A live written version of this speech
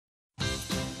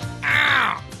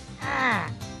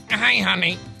Hi,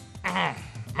 honey.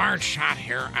 Marge Shot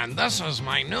here, and this is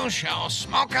my new show,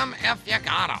 Smoke 'em If You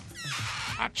Got 'em.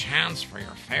 A chance for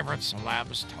your favorite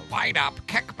celebs to light up,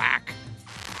 kick back,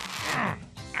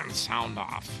 and sound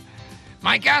off.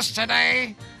 My guests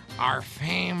today are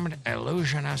famed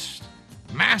illusionist,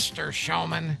 master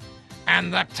showman,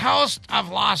 and the toast of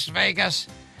Las Vegas,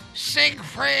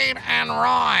 Siegfried and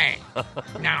Roy.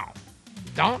 Now,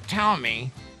 don't tell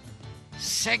me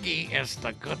Siggy is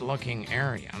the good-looking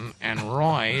Aryan, and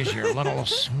Roy is your little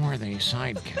swarthy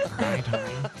sidekick, right,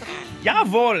 honey?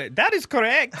 Jawohl, that is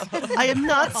correct. I am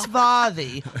not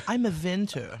swarthy. I'm a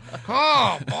Winter.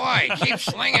 Oh, boy, keep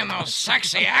slinging those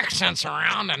sexy accents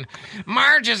around, and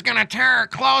Marge is going to tear her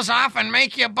clothes off and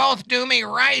make you both do me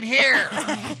right here.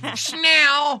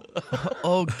 Snell!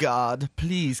 Oh, God,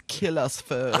 please kill us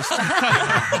first.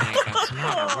 Honey, it's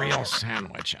not a real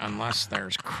sandwich unless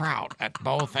there's kraut at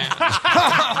both ends.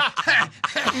 Oh,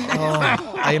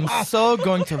 I am so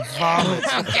going to vomit.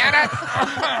 Get it?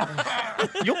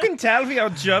 You can tell we are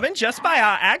German just by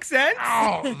our accents.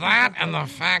 Oh, that and the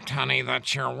fact, honey,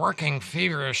 that you're working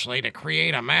feverishly to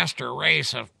create a master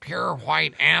race of pure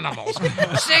white animals.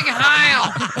 Sig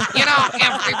Heil! You know,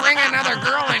 if we bring another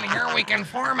girl in here, we can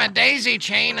form a daisy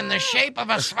chain in the shape of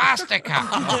a swastika.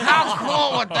 How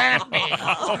cool would that be?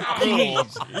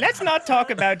 Please, let's not talk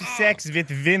about sex with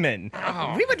women.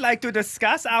 Oh. We would like to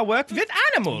discuss our work with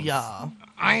animals. Yeah.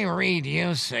 I read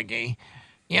you, Siggy.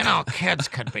 You know, kids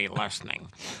could be listening.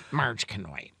 Marge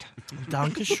can wait.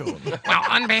 Dankeschön. Well,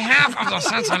 on behalf of the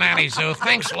Cincinnati Zoo,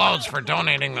 thanks loads for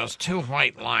donating those 2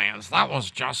 white lions. That was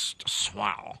just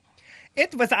swell.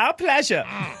 It was our pleasure.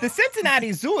 The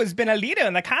Cincinnati Zoo has been a leader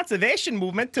in the conservation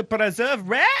movement to preserve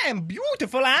rare and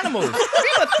beautiful animals.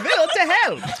 We were thrilled to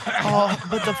help. Oh,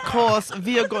 but of course,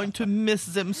 we are going to miss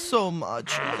them so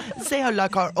much. They are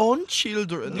like our own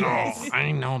children. Oh,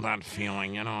 I know that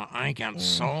feeling. You know, I get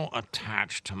so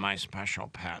attached to my special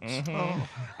pets. Oh.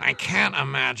 I can't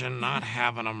imagine not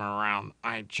having them around.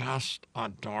 I just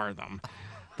adore them.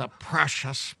 The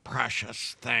precious,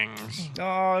 precious things.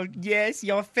 Oh, yes,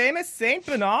 your famous St.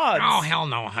 Bernard. Oh, hell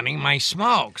no, honey. My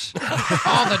smokes.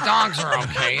 Oh, the dogs are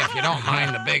okay if you don't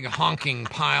mind the big honking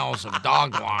piles of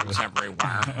dog logs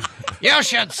everywhere. You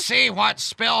should see what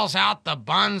spills out the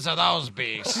buns of those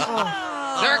beasts.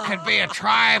 There could be a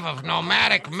tribe of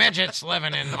nomadic midgets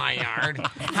living in my yard,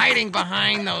 hiding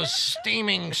behind those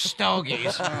steaming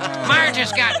stogies. Marge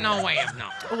has got no way of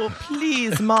knowing. Oh,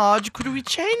 please, Marge, could we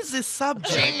change this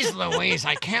subject? Jeez Louise,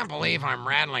 I can't believe I'm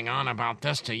rattling on about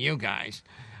this to you guys.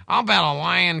 I'll bet a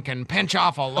lion can pinch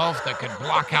off a loaf that could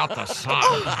block out the sun.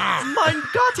 Mein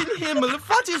Gott in Himmel,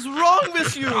 what is wrong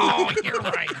with you? Oh, you're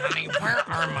right, honey. Where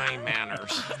are my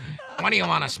manners? What do you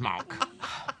want to smoke?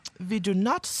 We do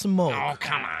not smoke. Oh,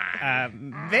 come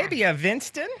on. Maybe a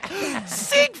Winston?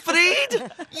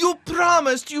 Siegfried, you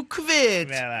promised you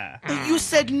quit. Well, You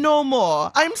said no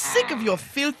more. I'm sick of your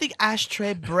filthy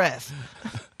ashtray breath.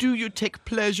 Do you take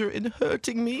pleasure in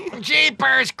hurting me?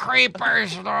 Jeepers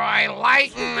creepers, Roy,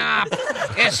 lighten up.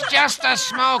 It's just a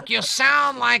smoke. You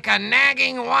sound like a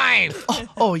nagging wife.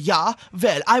 Oh, yeah?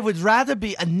 Well, I would rather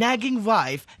be a nagging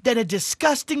wife than a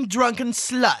disgusting drunken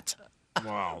slut.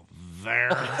 Well, there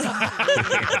you go.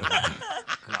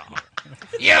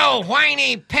 You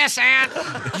whiny pissant.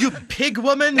 You pig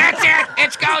woman! That's it.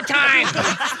 It's go time.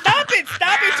 Stop it,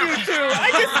 you two.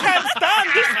 I just can't stand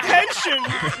this tension.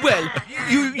 Well,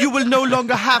 you will no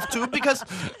longer have to because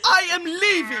I am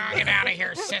leaving. Get out of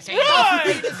here, sissy.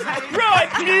 Roy,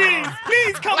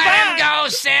 please come Let back. him go,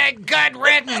 Sig. Good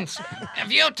riddance.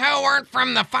 If you two weren't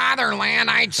from the fatherland,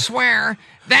 I'd swear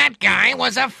that guy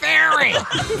was a fairy.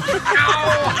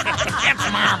 Oh,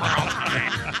 it's Marlboro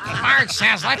time. Marge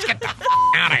says, let's get the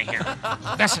out of here.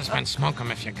 This has been Smoke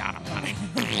 'em If You Got 'em, honey.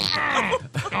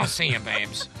 I'll see you,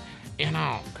 babes. You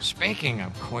know, speaking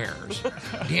of queers,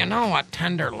 do you know what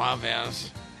tender love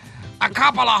is? A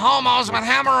couple of homos with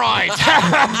hemorrhoids.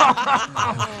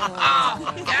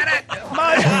 Oh, get it?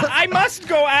 Marge, I must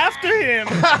go after him.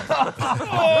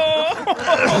 Oh,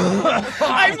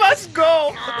 I must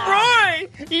go. Roy,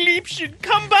 Liebchen,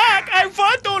 come back. I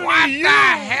want only What you. the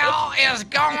hell is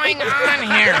going on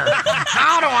here?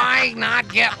 How do I not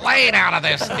get laid out of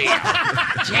this deal?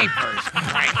 Jeepers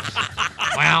Christ.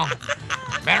 Well,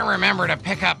 better remember to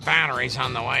pick up batteries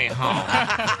on the way home.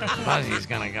 Buzzy's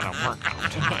gonna get a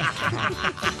workout tonight.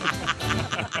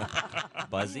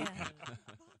 Buzzy?